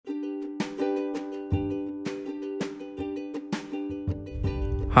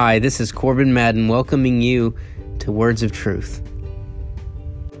Hi, this is Corbin Madden welcoming you to Words of Truth.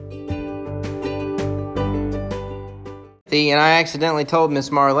 And I accidentally told Miss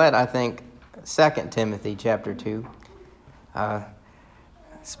Marlette, I think, 2 Timothy chapter 2,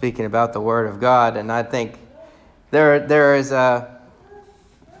 speaking about the Word of God, and I think there is a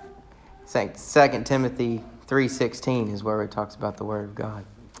 2 Timothy 3:16 is where it talks about the Word of God.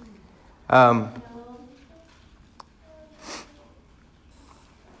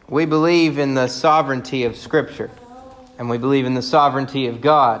 We believe in the sovereignty of Scripture, and we believe in the sovereignty of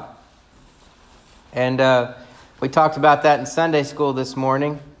God. And we talked about that in Sunday school this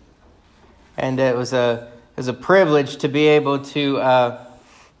morning, and it was a privilege to be able to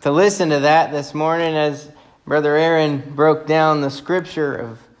listen to that this morning as Brother Aaron broke down the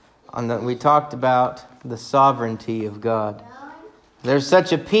Scripture we talked about the sovereignty of God. There's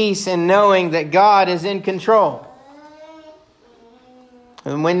such a peace in knowing that God is in control.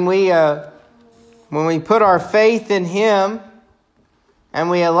 And when we put our faith in Him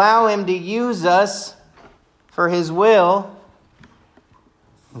and we allow Him to use us for His will,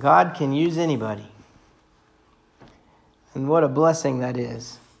 God can use anybody. And what a blessing that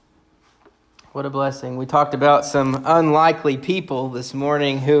is. What a blessing. We talked about some unlikely people this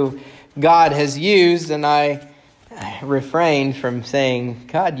morning who God has used, and I refrained from saying,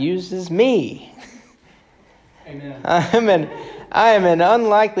 God uses me. Amen. I am an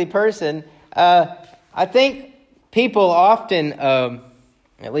unlikely person. I think people often,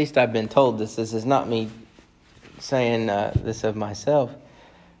 at least I've been told this is not me saying this of myself.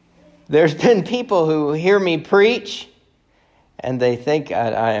 There's been people who hear me preach and they think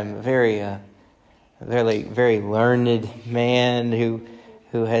I am a very learned man who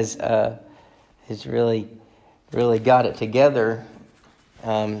has really got it together.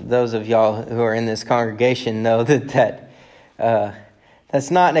 Those of y'all who are in this congregation know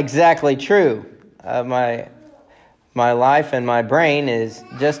that's not exactly true. My life and my brain is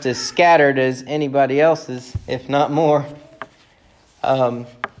just as scattered as anybody else's, if not more. So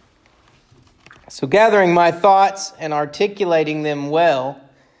gathering my thoughts and articulating them well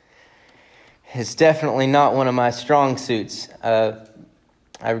is definitely not one of my strong suits. I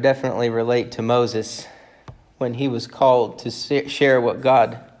definitely relate to Moses when he was called to share what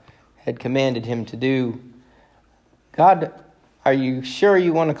God had commanded him to do. God, are you sure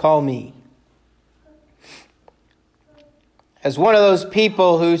you want to call me? As one of those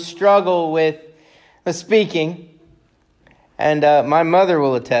people who struggle with speaking, and my mother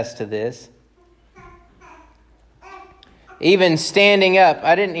will attest to this, even standing up,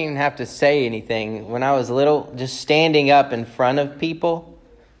 I didn't even have to say anything. When I was little, just standing up in front of people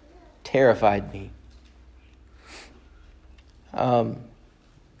terrified me.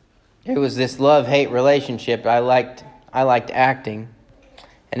 It was this love-hate relationship. I liked acting,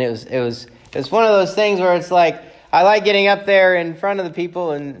 and it was one of those things where it's like I like getting up there in front of the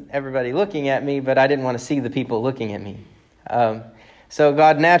people and everybody looking at me, but I didn't want to see the people looking at me. So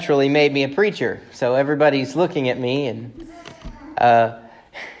God naturally made me a preacher, so everybody's looking at me, and I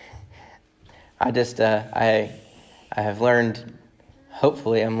have learned.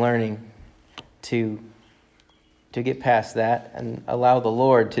 Hopefully, I'm learning to get past that and allow the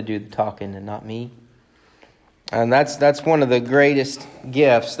Lord to do the talking and not me. And that's one of the greatest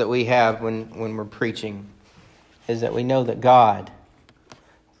gifts that we have when we're preaching, is that we know that God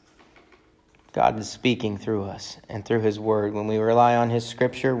is speaking through us and through His Word. When we rely on His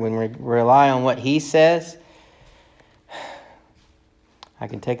Scripture, when we rely on what He says, I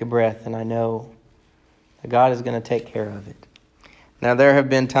can take a breath and I know that God is going to take care of it. Now, there have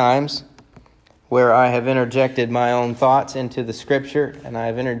been times where I have interjected my own thoughts into the Scripture, and I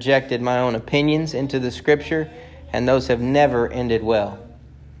have interjected my own opinions into the Scripture, and those have never ended well.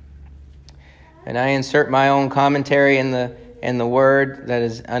 And I insert my own commentary in the Word that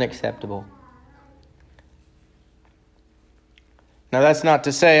is unacceptable. Now, that's not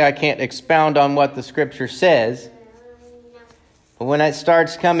to say I can't expound on what the Scripture says, but when it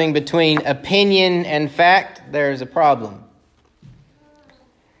starts coming between opinion and fact, there's a problem.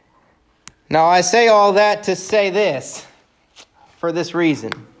 Now, I say all that to say this, for this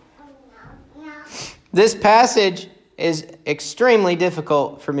reason. This passage is extremely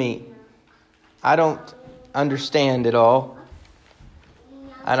difficult for me. I don't understand it all,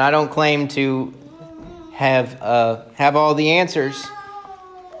 and I don't claim to have all the answers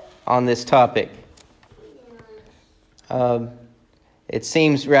on this topic. It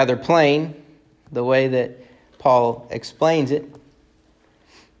seems rather plain, the way that Paul explains it.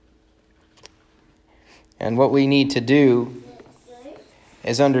 And what we need to do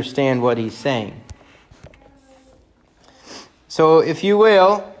is understand what he's saying. So if you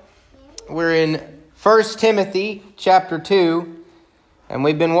will, we're in 1 Timothy chapter 2, and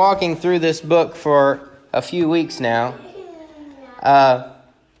we've been walking through this book for a few weeks now. The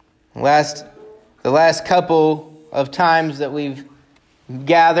last couple of times that we've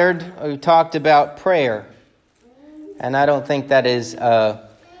gathered, we've talked about prayer. And I don't think that is to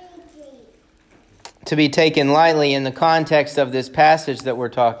be taken lightly in the context of this passage that we're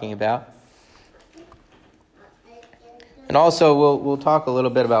talking about. And also, we'll talk a little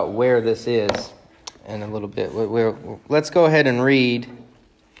bit about where this is in a little bit. Let's go ahead and read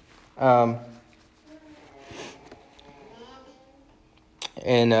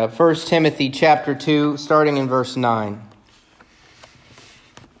in 1 Timothy chapter 2, starting in verse 9.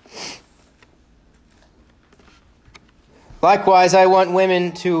 Likewise, I want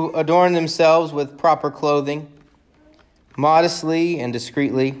women to adorn themselves with proper clothing, modestly and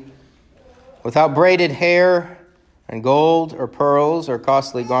discreetly, without braided hair and gold or pearls or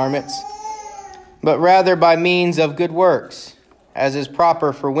costly garments, but rather by means of good works, as is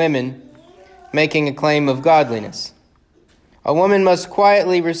proper for women, making a claim of godliness. A woman must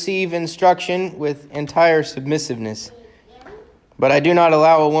quietly receive instruction with entire submissiveness. But I do not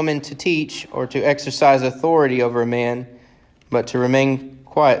allow a woman to teach or to exercise authority over a man, but to remain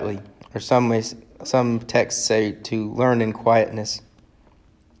quietly, or some texts say to learn in quietness.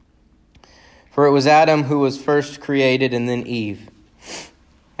 For it was Adam who was first created, and then Eve.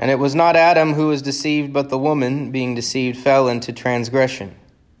 And it was not Adam who was deceived, but the woman, being deceived, fell into transgression.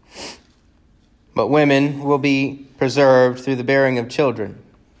 But women will be preserved through the bearing of children,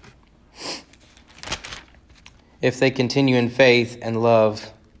 if they continue in faith and love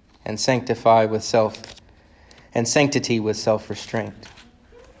and sanctity with self-restraint.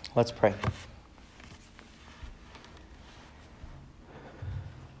 Let's pray.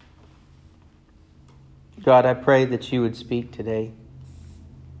 God, I pray that you would speak today.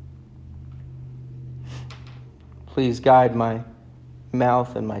 Please guide my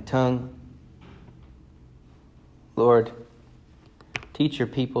mouth and my tongue. Lord, teach your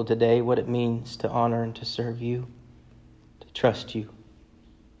people today what it means to honor and to serve you, to trust you.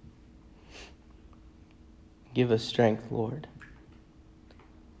 Give us strength, Lord,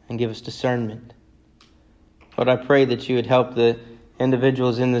 and give us discernment. Lord, I pray that you would help the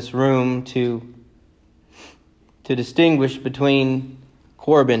individuals in this room to distinguish between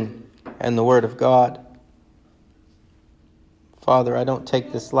Corbin and the Word of God. Father, I don't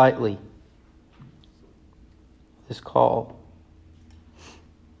take this lightly, this call,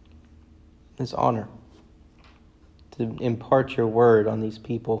 this honor to impart your word on these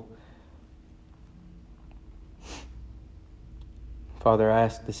people. Father, I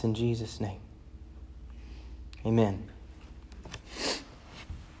ask this in Jesus' name. Amen.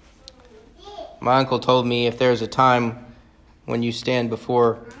 My uncle told me if there's a time when you stand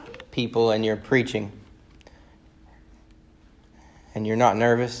before people and you're preaching and you're not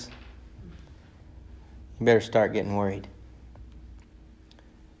nervous, you better start getting worried.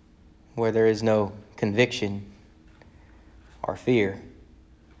 Where there is no conviction or fear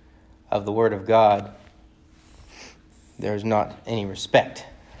of the Word of God, there's not any respect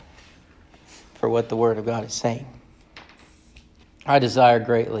for what the Word of God is saying. I desire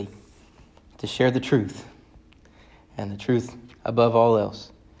greatly to share the truth, and the truth above all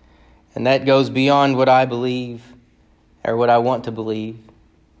else. And that goes beyond what I believe or what I want to believe.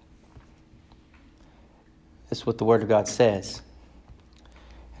 It's what the Word of God says.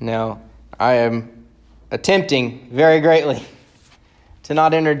 Now, I am attempting very greatly to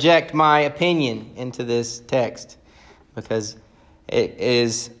not interject my opinion into this text, because it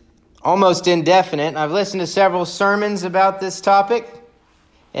is almost indefinite. I've listened to several sermons about this topic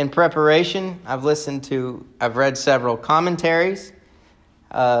in preparation. I've read several commentaries.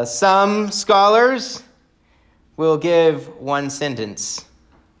 Some scholars will give one sentence.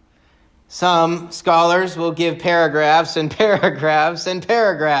 Some scholars will give paragraphs and paragraphs and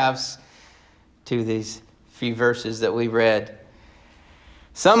paragraphs to these few verses that we read.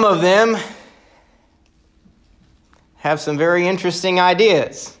 Some of them have some very interesting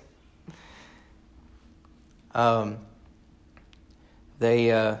ideas.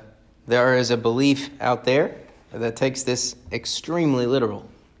 There is a belief out there that takes this extremely literal.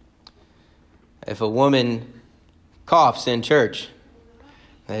 If a woman coughs in church,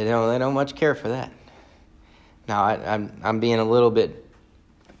 they don't much care for that. Now, I'm being a little bit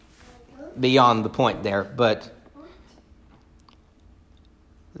beyond the point there, but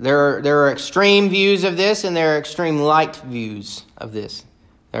there are extreme views of this, and there are extreme light views of this.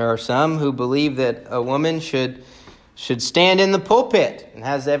 There are some who believe that a woman should stand in the pulpit and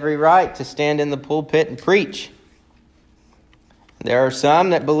has every right to stand in the pulpit and preach. There are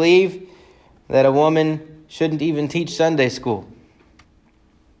some that believe that a woman shouldn't even teach Sunday school.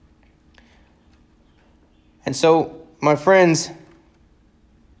 And so, my friends,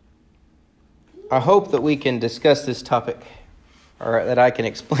 I hope that we can discuss this topic, or that I can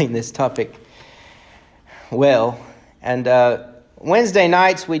explain this topic well. And Wednesday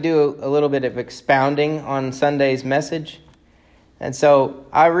nights we do a little bit of expounding on Sunday's message. And so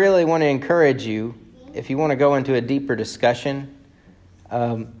I really want to encourage you, if you want to go into a deeper discussion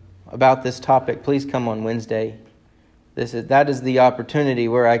about this topic, please come on Wednesday. That is the opportunity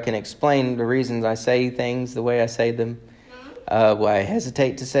where I can explain the reasons I say things the way I say them, why I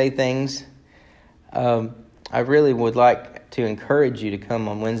hesitate to say things. I really would like to encourage you to come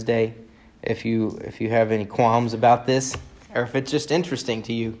on Wednesday if you have any qualms about this, or if it's just interesting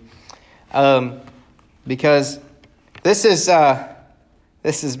to you, because this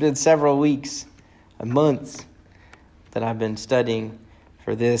has been several weeks, months that I've been studying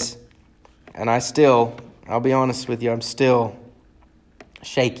for this, and I'll be honest with you, I'm still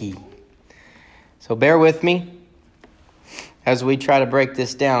shaky. So bear with me as we try to break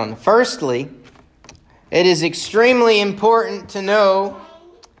this down. Firstly, it is extremely important to know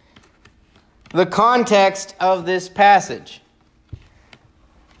the context of this passage.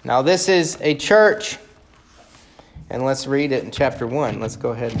 Now, this is a church, and let's read it in chapter 1. Let's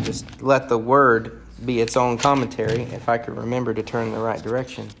go ahead and just let the word be its own commentary, if I could remember to turn in the right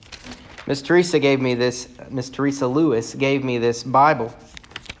direction. Miss Teresa Lewis gave me this Bible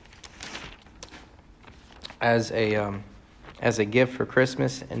as a gift for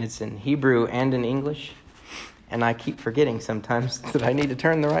Christmas, and it's in Hebrew and in English. And I keep forgetting sometimes that I need to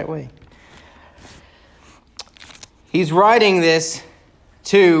turn the right way. He's writing this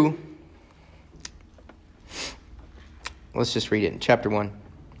to, let's just read it in chapter 1.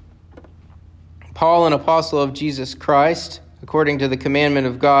 Paul, an apostle of Jesus Christ, according to the commandment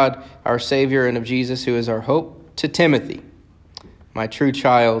of God, our Savior, and of Jesus, who is our hope, to Timothy, my true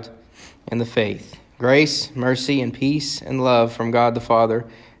child in the faith. Grace, mercy, and peace and love from God the Father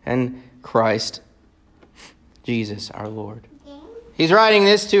and Christ Jesus our Lord. He's writing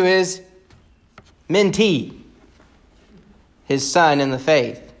this to his mentee, his son in the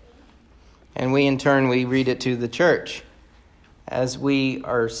faith. And we in turn, we read it to the church as we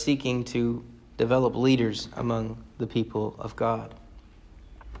are seeking to develop leaders among the people of God.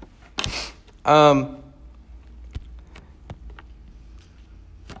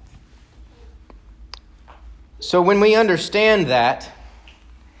 So when we understand that,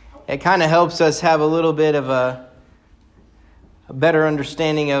 it kind of helps us have a little bit of a better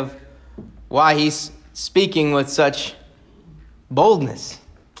understanding of why he's speaking with such boldness.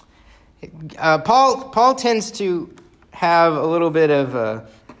 Paul tends to have a little bit of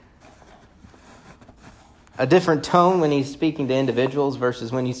a different tone when he's speaking to individuals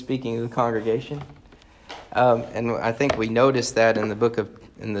versus when he's speaking to the congregation. And I think we noticed that in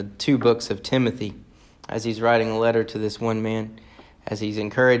the two books of Timothy, as he's writing a letter to this one man, as he's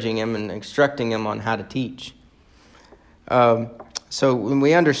encouraging him and instructing him on how to teach. So when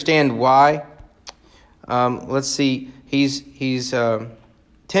we understand why, let's see,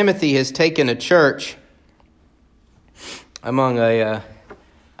 Timothy has taken a church among a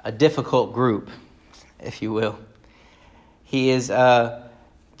difficult group, if you will. He is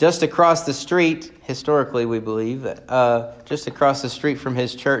just across the street, historically we believe, that just across the street from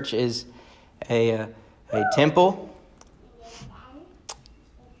his church is a temple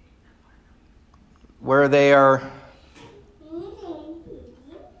where they are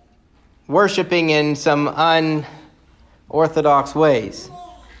worshiping in some unorthodox ways.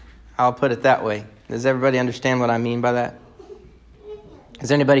 I'll put it that way. Does everybody understand what I mean by that? Is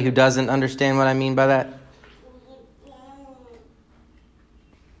there anybody who doesn't understand what I mean by that?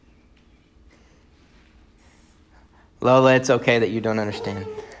 Lola, it's okay that you don't understand.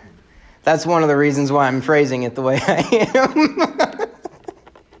 That's one of the reasons why I'm phrasing it the way I am.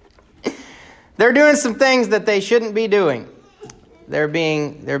 They're doing some things that they shouldn't be doing. They're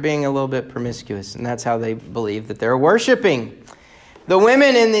being a little bit promiscuous, and that's how they believe that they're worshiping. The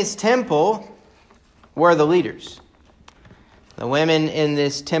women in this temple were the leaders. The women in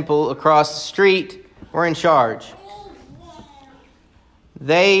this temple across the street were in charge.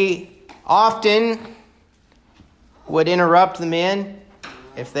 They often would interrupt the men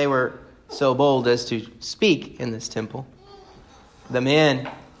if they were so bold as to speak in this temple. The men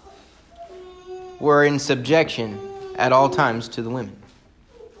were in subjection at all times to the women.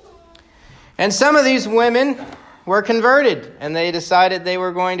 And some of these women were converted, and they decided they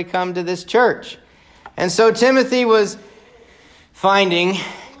were going to come to this church. And so Timothy was finding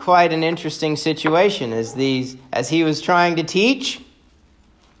quite an interesting situation as he was trying to teach,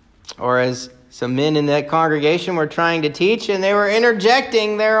 or as some men in that congregation were trying to teach, and they were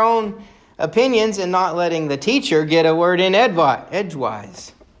interjecting their own opinions and not letting the teacher get a word in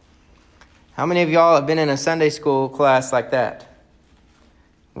edgewise. How many of y'all have been in a Sunday school class like that?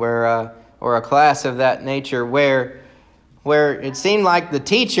 Or a class of that nature where it seemed like the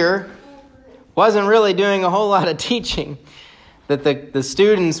teacher wasn't really doing a whole lot of teaching, that the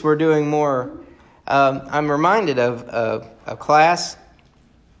students were doing more. I'm reminded of a class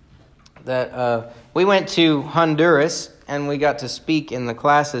that we went to Honduras, and we got to speak in the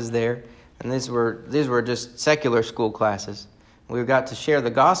classes there, and these were just secular school classes. We got to share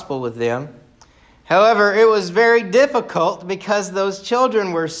the gospel with them. However, it was very difficult because those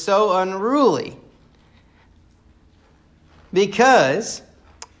children were so unruly. Because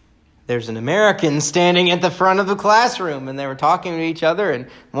there's an American standing at the front of the classroom, and they were talking to each other and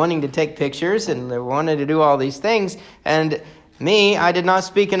wanting to take pictures, and they wanted to do all these things. And I did not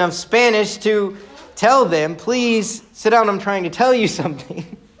speak enough Spanish to tell them, please sit down, I'm trying to tell you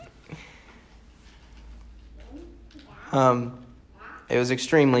something. It was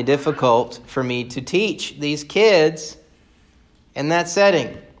extremely difficult for me to teach these kids in that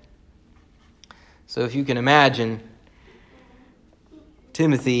setting. So if you can imagine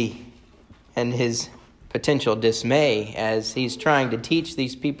Timothy and his potential dismay as he's trying to teach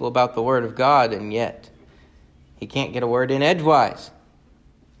these people about the Word of God, and yet he can't get a word in edgewise.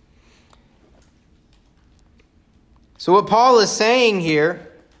 So what Paul is saying here,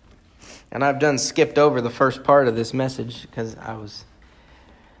 and I've skipped over the first part of this message because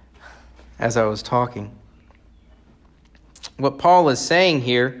as I was talking. What Paul is saying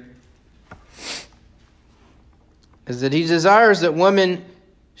here is that he desires that women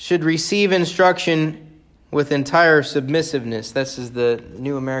should receive instruction with entire submissiveness. This is the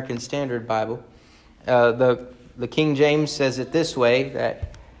New American Standard Bible. The King James says it this way,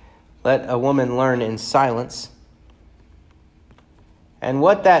 that let a woman learn in silence. And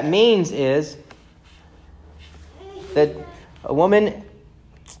what that means is that a woman,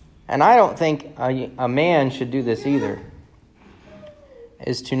 and I don't think a man should do this either,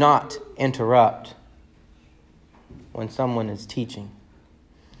 is to not interrupt when someone is teaching.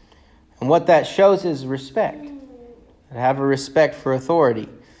 And what that shows is respect. Have a respect for authority.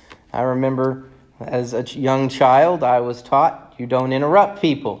 I remember as a young child, I was taught you don't interrupt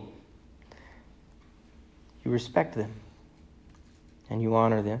people. You respect them. And you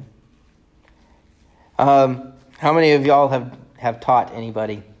honor them. How many of y'all have taught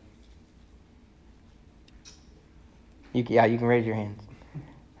anybody? You can raise your hands.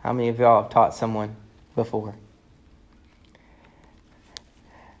 How many of y'all have taught someone before?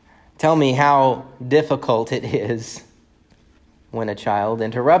 Tell me how difficult it is when a child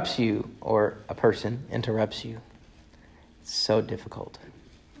interrupts you or a person interrupts you. It's so difficult.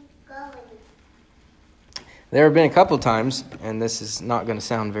 There have been a couple times, and this is not going to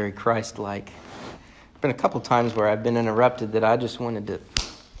sound very Christ-like, there have been a couple times where I've been interrupted that I just wanted to...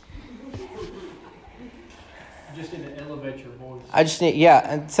 You just need to elevate your voice.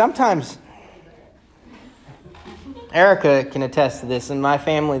 And sometimes Erica can attest to this. In my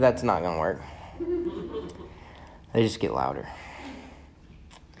family, that's not going to work. They just get louder.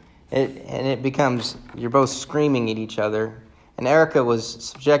 It becomes, you're both screaming at each other. And Erica was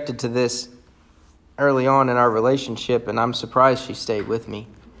subjected to this early on in our relationship, and I'm surprised she stayed with me.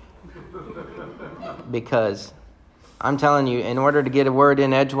 Because I'm telling you, in order to get a word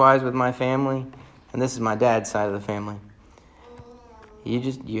in edgewise with my family, and this is my dad's side of the family,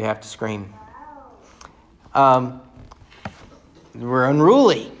 you have to scream. We're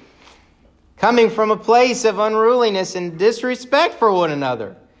unruly. Coming from a place of unruliness and disrespect for one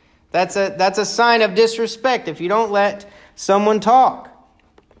another. That's a sign of disrespect if you don't let someone talk.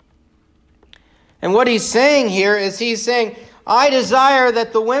 And what he's saying here is he's saying, I desire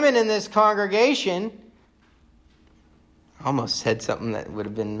that the women in this congregation, I almost said something that would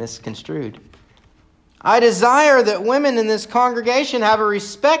have been misconstrued. I desire that women in this congregation have a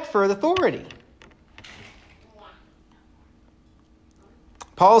respect for authority.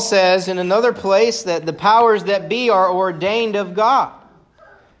 Paul says in another place that the powers that be are ordained of God.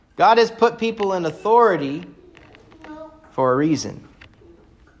 God has put people in authority for a reason.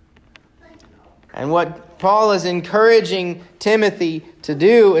 And what Paul is encouraging Timothy to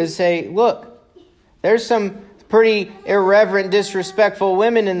do is say, look, there's some pretty irreverent, disrespectful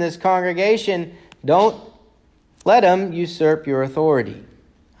women in this congregation. Don't let them usurp your authority.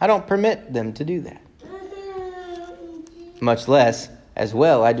 I don't permit them to do that. Much less, as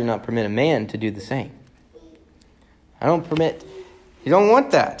well, I do not permit a man to do the same. I don't permit You don't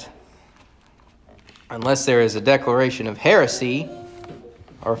want that. Unless there is a declaration of heresy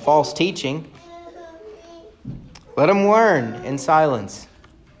or false teaching. Let them learn in silence.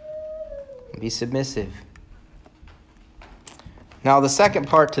 Be submissive. Now, the second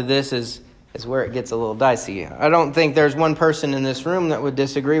part to this is where it gets a little dicey. I don't think there's one person in this room that would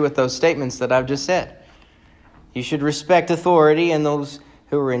disagree with those statements that I've just said. You should respect authority and those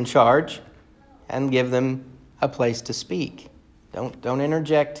who are in charge and give them a place to speak. Don't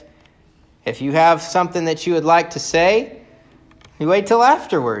interject. If you have something that you would like to say, you wait till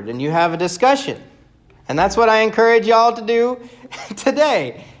afterward and you have a discussion. And that's what I encourage y'all to do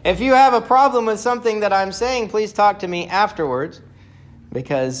today. If you have a problem with something that I'm saying, please talk to me afterwards,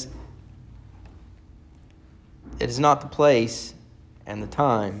 because it is not the place and the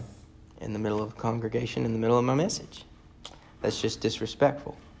time in the middle of a congregation, in the middle of my message. That's just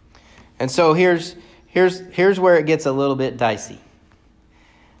disrespectful. And so here's where it gets a little bit dicey.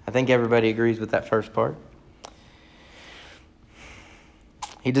 I think everybody agrees with that first part.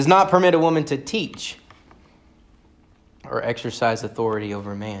 He does not permit a woman to teach or exercise authority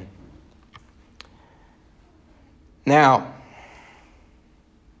over man. Now,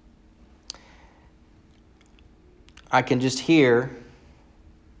 I can just hear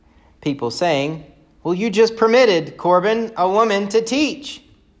people saying, well, you just permitted, Corbin, a woman to teach.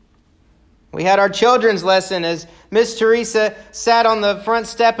 We had our children's lesson as Miss Teresa sat on the front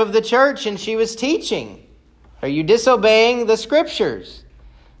step of the church and she was teaching. Are you disobeying the scriptures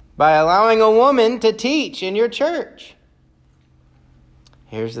by allowing a woman to teach in your church?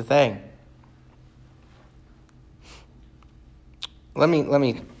 Here's the thing. Let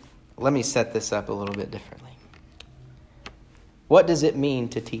me set this up a little bit differently. What does it mean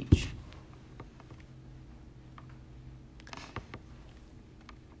to teach?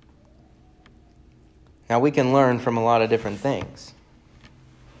 Now, we can learn from a lot of different things.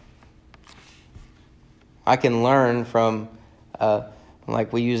 I can learn from,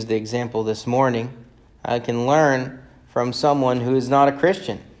 like we used the example this morning, I can learn from someone who is not a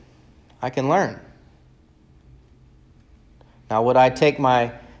Christian. I can learn. Now, would I take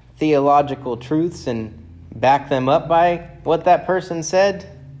my theological truths and back them up by what that person said?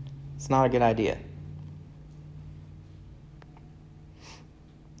 It's not a good idea.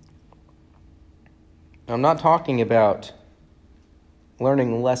 I'm not talking about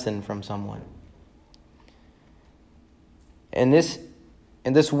learning a lesson from someone. And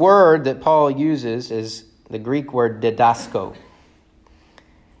this word that Paul uses is the Greek word didasko.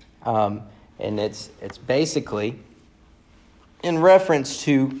 And it's basically in reference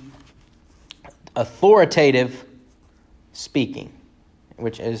to authoritative speaking,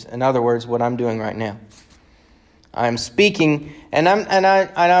 which is, in other words, what I'm doing right now. I'm speaking, and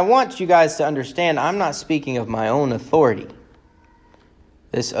I want you guys to understand, I'm not speaking of my own authority.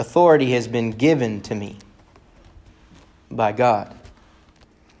 This authority has been given to me by God.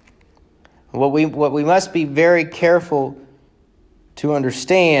 What we must be very careful to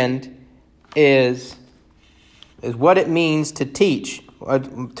understand is what it means to teach.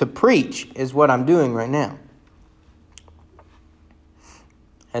 To preach is what I'm doing right now.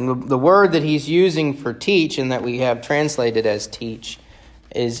 And the word that he's using for teach, and that we have translated as teach,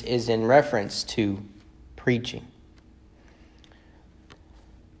 is in reference to preaching.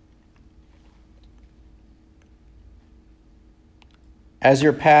 As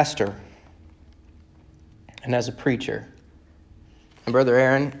your pastor and as a preacher, and Brother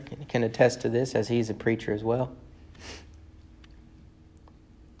Aaron can attest to this as he's a preacher as well,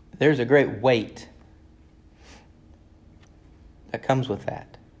 there's a great weight that comes with that.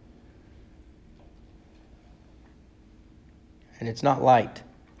 And it's not light.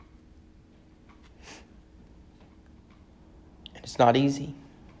 And it's not easy.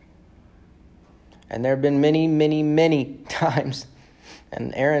 And there have been many, many, many times,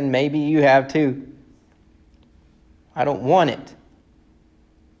 and Aaron, maybe you have too, I don't want it.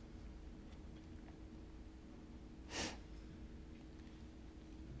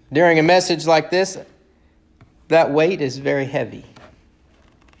 During a message like this, that weight is very heavy.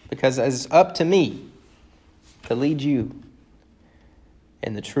 Because it's up to me to lead you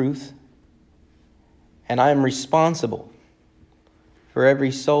in the truth. And I am responsible for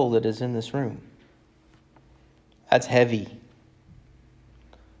every soul that is in this room. That's heavy.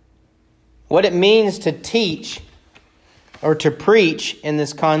 What it means to teach or to preach in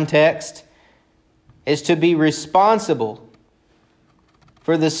this context is to be responsible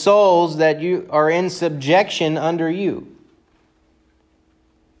for the souls that you are in subjection under you.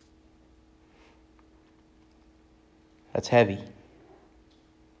 That's heavy.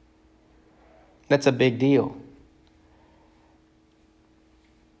 That's a big deal.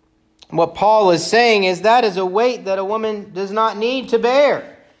 What Paul is saying is that is a weight that a woman does not need to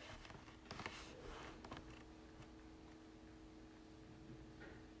bear.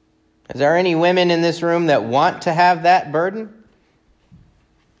 Is there any women in this room that want to have that burden?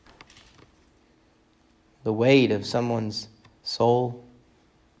 The weight of someone's soul?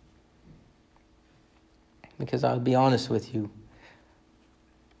 Because I'll be honest with you,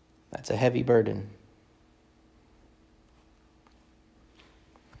 that's a heavy burden.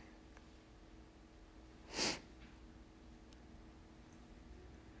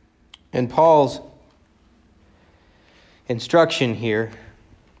 In Paul's instruction here,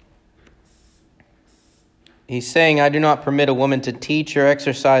 he's saying, I do not permit a woman to teach or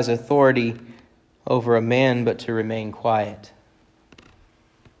exercise authority over a man, but to remain quiet.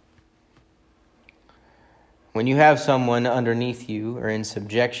 When you have someone underneath you or in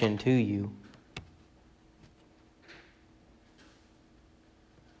subjection to you,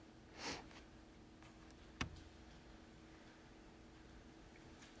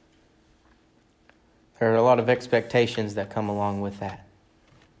 there are a lot of expectations that come along with that.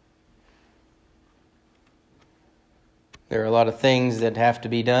 There are a lot of things that have to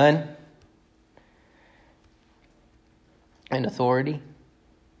be done in authority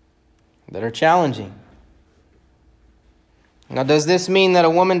that are challenging. Now, does this mean that a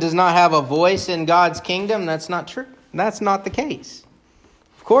woman does not have a voice in God's kingdom? That's not true. That's not the case.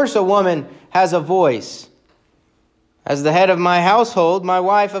 Of course, a woman has a voice. As the head of my household, my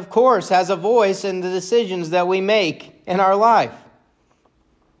wife, of course, has a voice in the decisions that we make in our life.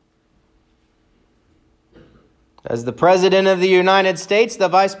 As the President of the United States, the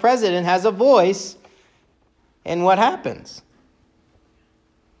Vice President has a voice in what happens.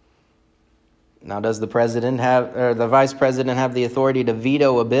 Now, does the President or the Vice President have the authority to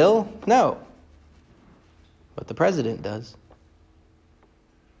veto a bill? No. But the President does.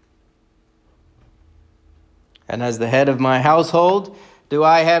 And as the head of my household, do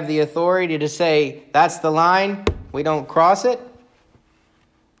I have the authority to say, that's the line, we don't cross it?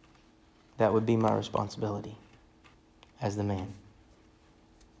 That would be my responsibility as the man.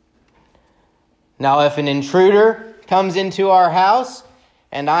 Now, if an intruder comes into our house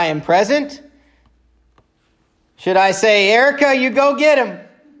and I am present, should I say, Erica, you go get him.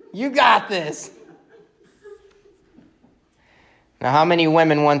 You got this. Now, how many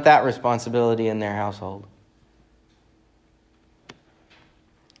women want that responsibility in their household?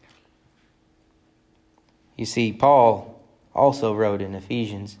 You see, Paul also wrote in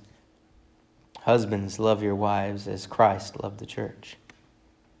Ephesians, husbands, love your wives as Christ loved the church.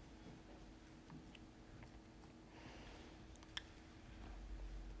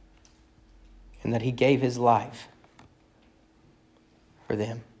 And that he gave his life for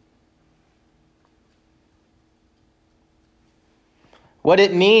them. What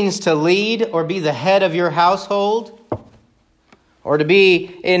it means to lead or be the head of your household or to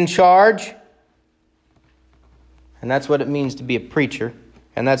be in charge. And that's what it means to be a preacher.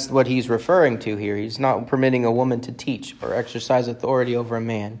 And that's what he's referring to here. He's not permitting a woman to teach or exercise authority over a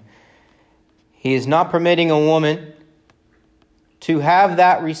man. He is not permitting a woman to have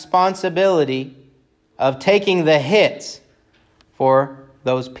that responsibility of taking the hits for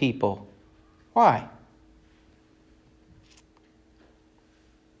those people. Why?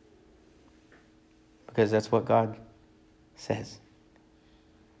 Because that's what God says.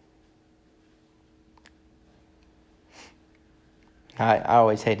 I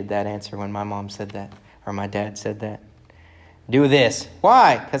always hated that answer when my mom said that, or my dad said that. Do this.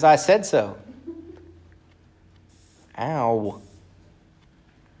 Why? Because I said so. Ow.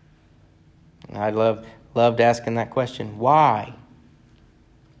 I loved asking that question. Why?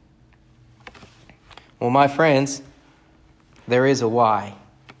 Well, my friends, there is a why.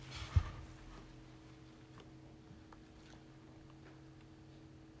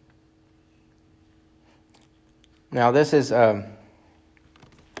 Now, this is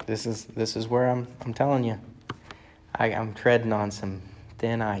where I'm telling you, I'm treading on some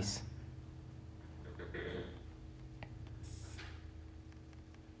thin ice.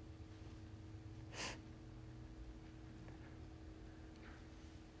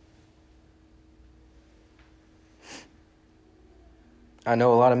 I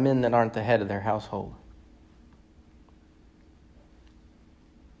know a lot of men that aren't the head of their household.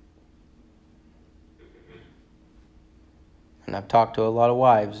 And I've talked to a lot of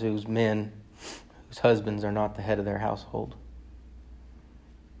wives whose husbands are not the head of their household.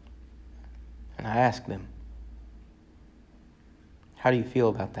 And I ask them, how do you feel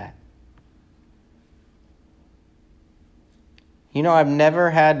about that? You know, I've never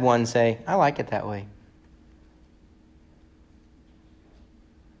had one say, I like it that way.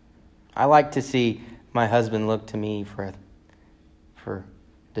 I like to see my husband look to me for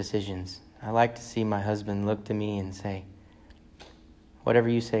decisions. I like to see my husband look to me and say, whatever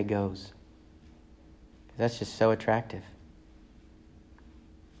you say goes. That's just so attractive.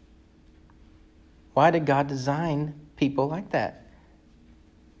 Why did God design people like that?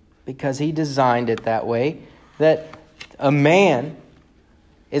 Because He designed it that way, that a man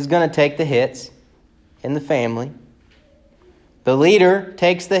is going to take the hits in the family. The leader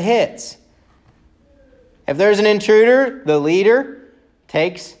takes the hits. If there's an intruder, the leader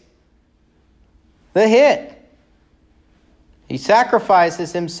takes the hit. He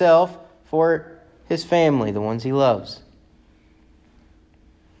sacrifices himself for his family, the ones he loves.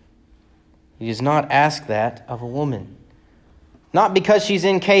 He does not ask that of a woman. Not because she's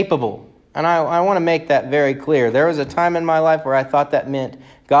incapable. And I want to make that very clear. There was a time in my life where I thought that meant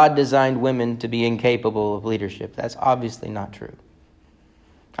God designed women to be incapable of leadership. That's obviously not true.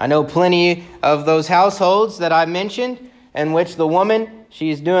 I know plenty of those households that I mentioned in which the woman,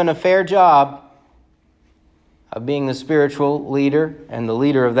 she's doing a fair job of being the spiritual leader and the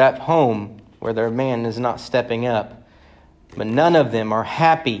leader of that home where their man is not stepping up. But none of them are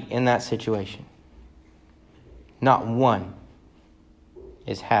happy in that situation. Not one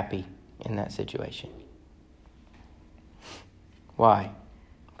is happy in that situation. Why?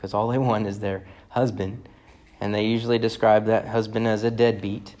 Because all they want is their husband, and they usually describe that husband as a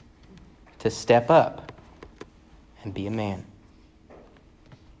deadbeat, to step up and be a man.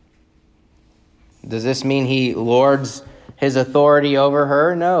 Does this mean he lords his authority over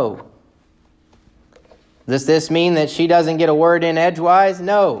her? No. Does this mean that she doesn't get a word in edgewise?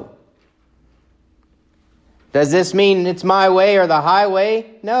 No. Does this mean it's my way or the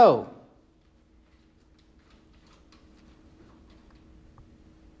highway? No.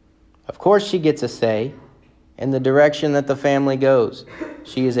 Of course she gets a say in the direction that the family goes.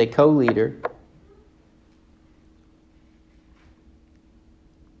 She is a co-leader.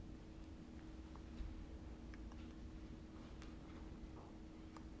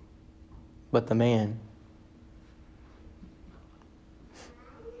 But the man,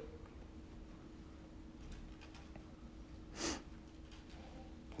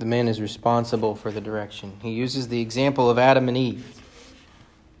 is responsible for the direction. He uses the example of Adam and Eve.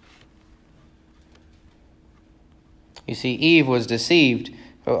 You see, Eve was deceived.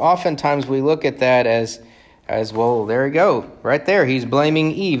 But oftentimes we look at that as well, there you go. Right there, he's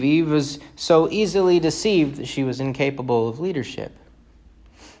blaming Eve. Eve was so easily deceived that she was incapable of leadership.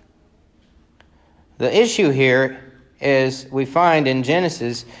 The issue here is we find in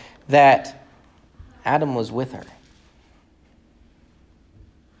Genesis that Adam was with her.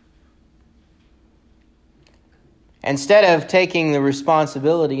 Instead of taking the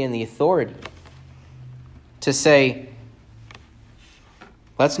responsibility and the authority to say,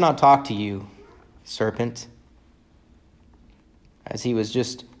 let's not talk to you, serpent, as he was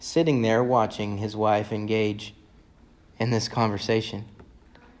just sitting there watching his wife engage in this conversation.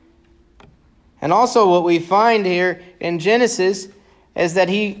 And also what we find here in Genesis is that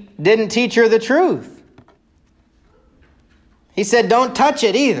he didn't teach her the truth. He said, don't touch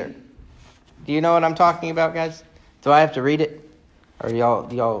it either. Do you know what I'm talking about, guys? Do I have to read it? Are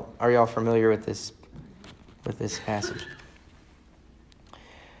y'all familiar with this passage?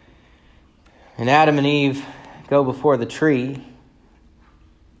 And Adam and Eve go before the tree,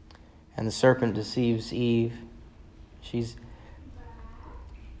 and the serpent deceives Eve. She's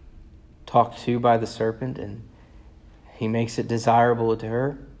talked to by the serpent, and he makes it desirable to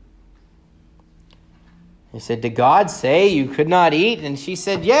her. He said, did God say you could not eat? And she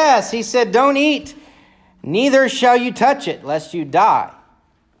said, yes. He said, don't eat. Neither shall you touch it, lest you die.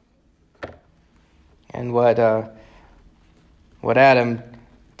 And what Adam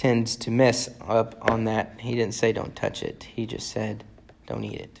tends to mess up on that, he didn't say don't touch it. He just said don't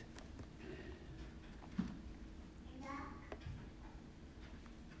eat it.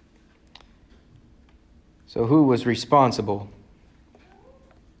 So who was responsible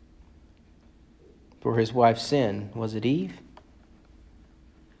for his wife's sin? Was it Eve?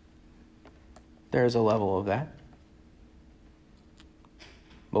 There's a level of that.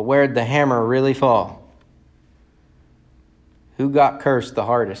 But where'd the hammer really fall? Who got cursed the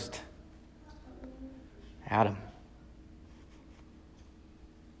hardest? Adam.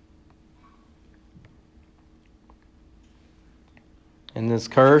 In this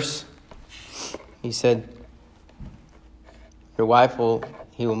curse, he said, your wife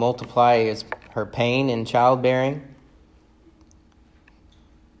he will multiply her pain in childbearing.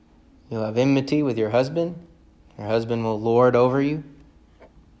 You'll have enmity with your husband. Your husband will lord over you.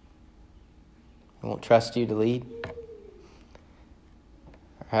 He won't trust you to lead.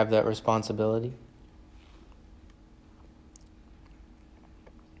 have that responsibility.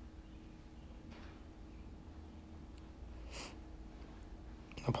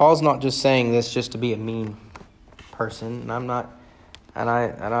 Now, Paul's not just saying this just to be a mean person, and I'm not, and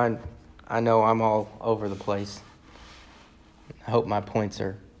I know I'm all over the place. I hope my points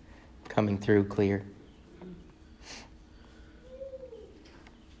are coming through clear.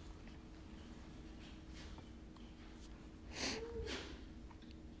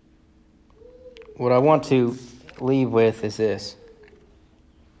 What I want to leave with is this.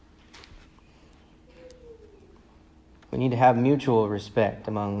 We need to have mutual respect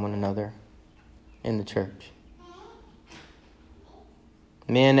among one another in the church.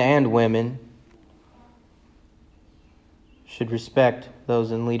 Men and women should respect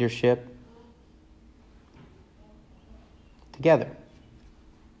those in leadership together.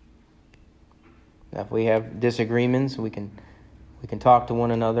 Now, if we have disagreements, we can talk to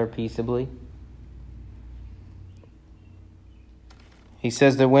one another peaceably. He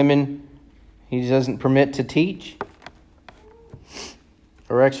says that women he doesn't permit to teach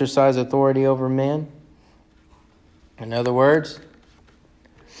or exercise authority over men. In other words,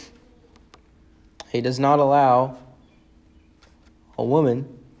 he does not allow a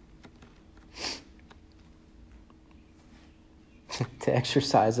woman to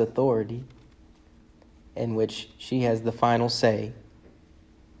exercise authority in which she has the final say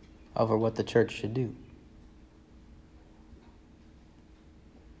over what the church should do.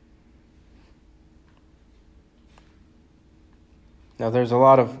 Now, there's a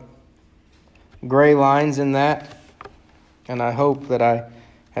lot of gray lines in that, and I hope that I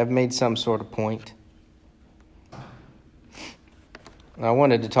have made some sort of point. And I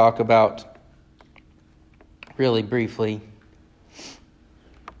wanted to talk about, really briefly,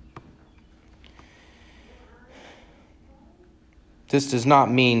 this does not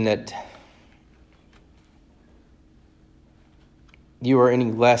mean that you are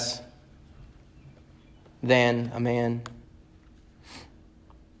any less than a man.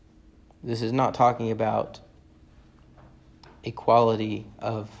 This is not talking about equality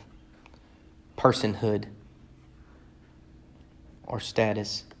of personhood or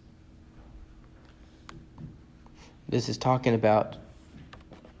status. This is talking about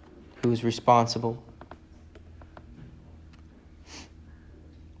who is responsible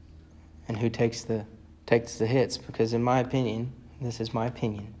and who takes the hits, because in my opinion, this is my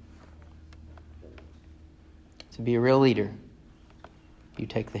opinion, to be a real leader, you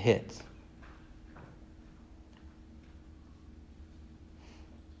take the hits.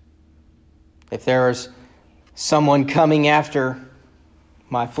 If there is someone coming after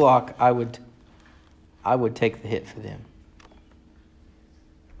my flock, I would take the hit for them.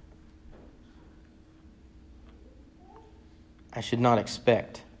 I should not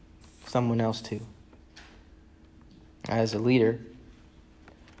expect someone else to. As a leader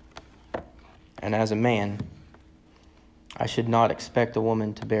and as a man, I should not expect a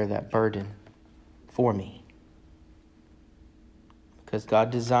woman to bear that burden for me, because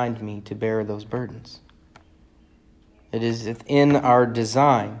God designed me to bear those burdens. It is in our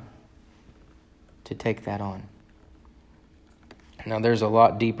design to take that on. Now, there's a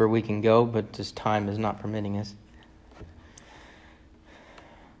lot deeper we can go, but this time is not permitting us.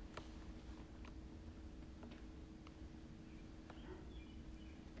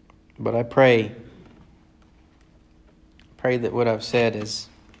 But I pray that what I've said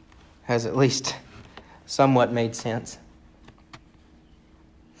has at least somewhat made sense.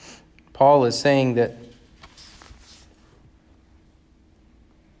 Paul is saying that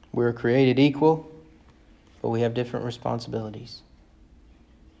we're created equal, but we have different responsibilities.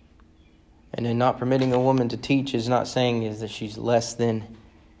 And in not permitting a woman to teach is not saying is that she's less than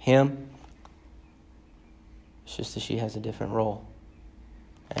him. It's just that she has a different role.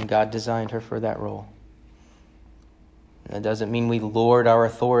 And God designed her for that role. And that doesn't mean we lord our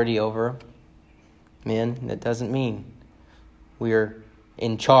authority over men. That doesn't mean we're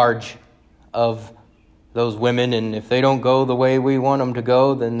in charge of those women, and if they don't go the way we want them to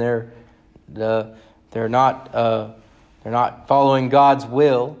go, then they're not following God's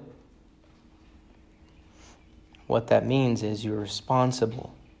will. What that means is you're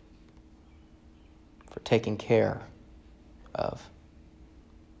responsible for taking care of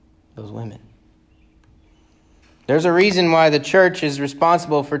those women. There's a reason why the church is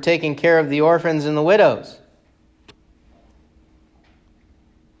responsible for taking care of the orphans and the widows.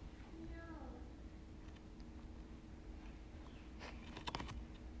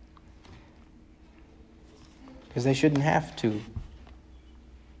 Because they shouldn't have to.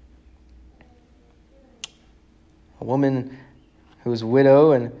 A woman who's a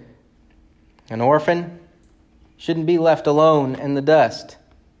widow and an orphan shouldn't be left alone in the dust.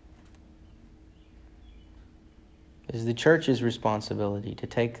 It is the church's responsibility to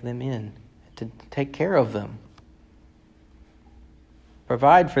take them in, to take care of them,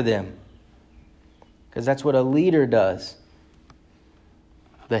 provide for them, because that's what a leader does.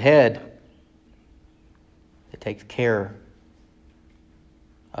 The head that takes care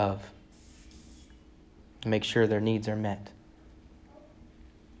of, make sure their needs are met.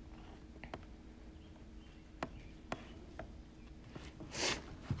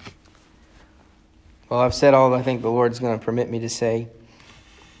 Well, I've said all I think the Lord's going to permit me to say,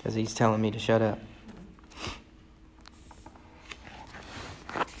 because He's telling me to shut up.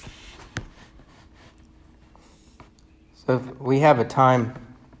 So if we have a time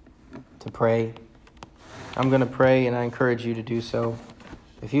to pray, I'm going to pray, and I encourage you to do so.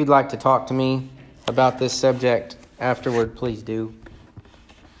 If you'd like to talk to me about this subject afterward, please do.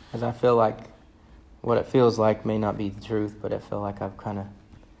 Because I feel like what it feels like may not be the truth, but I feel like I've kind of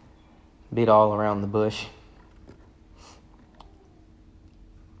beat all around the bush.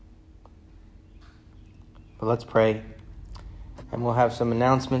 But let's pray. And we'll have some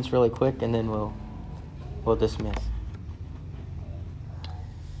announcements really quick, and then we'll dismiss.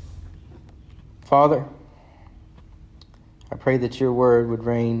 Father, I pray that your word would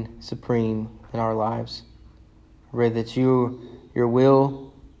reign supreme in our lives. I pray that your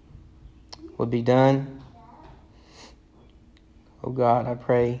will would be done. Oh God, I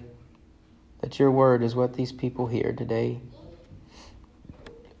pray that your word is what these people hear today.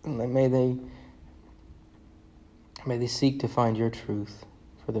 And may they seek to find your truth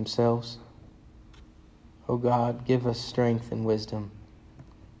for themselves. Oh God, give us strength and wisdom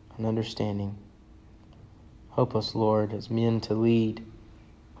and understanding. Help us, Lord, as men to lead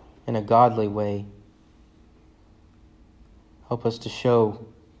in a godly way. Help us to show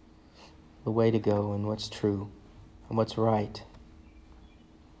the way to go and what's true and what's right.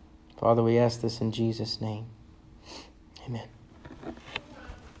 Father, we ask this in Jesus' name. Amen.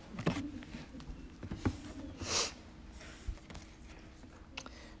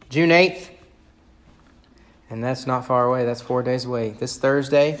 June 8th, and that's not far away. That's 4 days away. This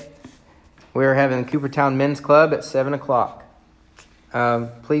Thursday, we're having Coopertown Men's Club at 7 o'clock.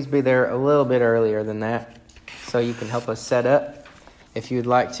 Please be there a little bit earlier than that so you can help us set up if you'd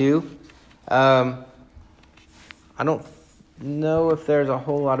like to. I don't know if there's a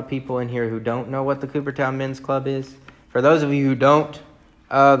whole lot of people in here who don't know what the Coopertown Men's Club is. For those of you who don't,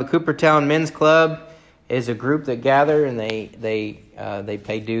 the Coopertown Men's Club is a group that gather and they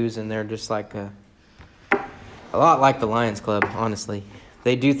pay dues, and they're just like a lot like the Lions Club, honestly.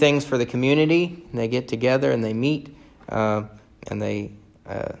 They do things for the community. They get together and they meet, and they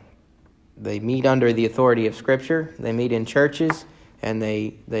meet under the authority of Scripture. They meet in churches, and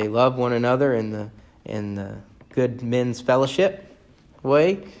they love one another in the good men's fellowship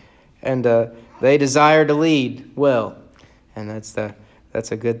way, and they desire to lead well, and that's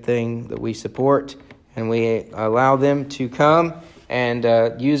a good thing that we support, and we allow them to come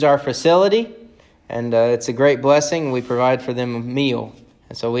and use our facility, and it's a great blessing. We provide for them a meal.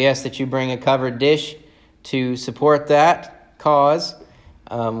 And so we ask that you bring a covered dish to support that cause.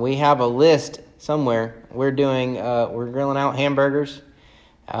 We have a list somewhere. We're grilling out hamburgers.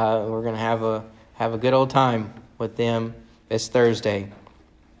 We're going to have a good old time with them this Thursday.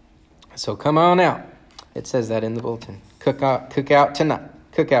 So come on out. It says that in the bulletin.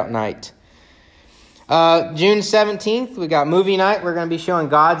 Cookout night. June 17th, we got movie night. We're going to be showing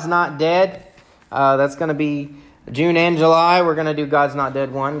God's Not Dead. That's going to be June and July. We're going to do God's Not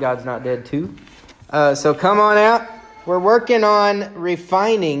Dead 1, God's Not Dead 2. So come on out. We're working on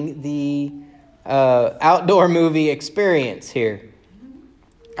refining the outdoor movie experience here.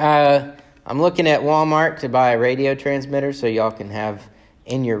 I'm looking at Walmart to buy a radio transmitter so y'all can have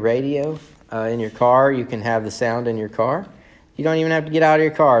in your radio, in your car. You can have the sound in your car. You don't even have to get out of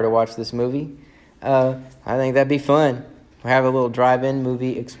your car to watch this movie. I think that'd be fun. We'll have a little drive-in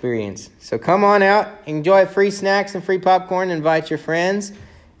movie experience. So come on out, enjoy free snacks and free popcorn, invite your friends.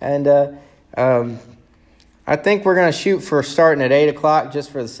 And I think we're going to shoot for starting at 8 o'clock just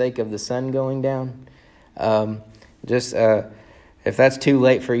for the sake of the sun going down. If that's too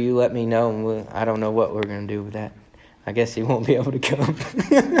late for you, let me know. I don't know what we're going to do with that. I guess he won't be able to come.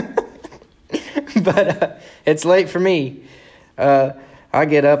 But it's late for me. I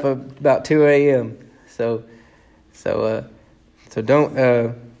get up about 2 a.m. So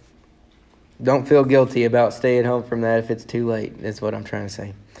don't feel guilty about staying home from that if it's too late. Is what I'm trying to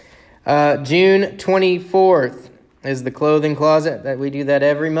say. June 24th is the clothing closet that we do that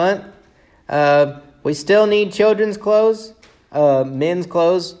every month. We still need children's clothes. Men's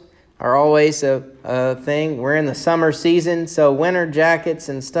clothes are always a thing. We're in the summer season, so winter jackets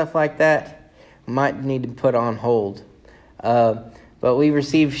and stuff like that might need to put on hold. But we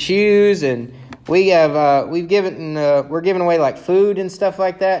received shoes, and we're giving away like food and stuff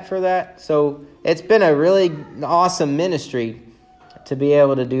like that for that. So it's been a really awesome ministry to be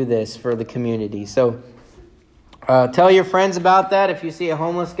able to do this for the community. So tell your friends about that. If you see a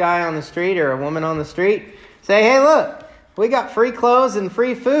homeless guy on the street or a woman on the street, say, hey, look, we got free clothes and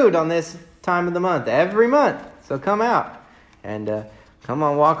free food on this time of the month, every month. So come out and come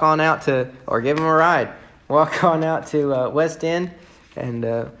on, walk on out or give them a ride. Walk on out to West End, and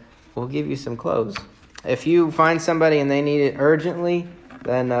we'll give you some clothes. If you find somebody and they need it urgently,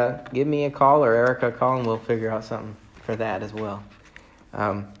 then give me a call or Erica a call, and we'll figure out something for that as well.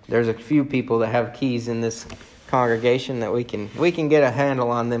 There's a few people that have keys in this congregation that we can get a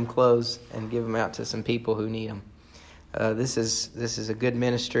handle on them clothes and give them out to some people who need them. This is a good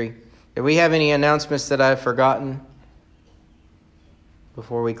ministry. Do we have any announcements that I've forgotten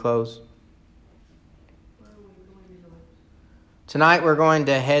before we close? Tonight we're going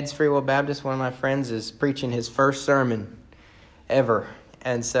to Heads Free Will Baptist. One of my friends is preaching his first sermon ever.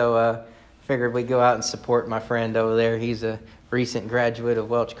 And so figured we'd go out and support my friend over there. He's a recent graduate of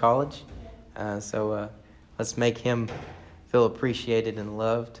Welch College. So let's make him feel appreciated and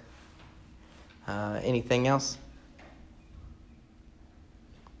loved. Anything else?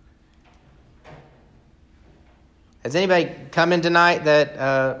 Has anybody come in tonight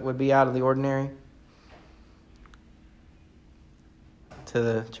that would be out of the ordinary to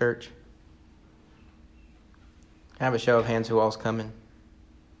the church? Can I have a show of hands who all's coming?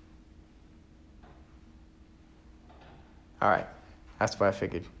 All right. That's what I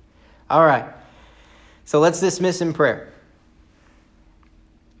figured. All right. So let's dismiss in prayer.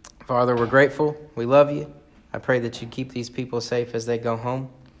 Father, we're grateful. We love you. I pray that you keep these people safe as they go home.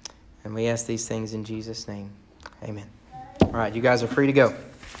 And we ask these things in Jesus' name. Amen. All right, you guys are free to go.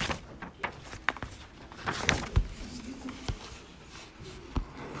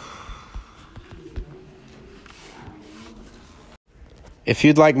 If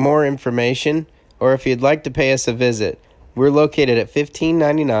you'd like more information, or if you'd like to pay us a visit, we're located at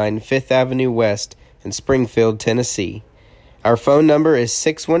 1599 5th Avenue West in Springfield, Tennessee. Our phone number is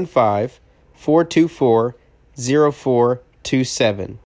 615-424-0427.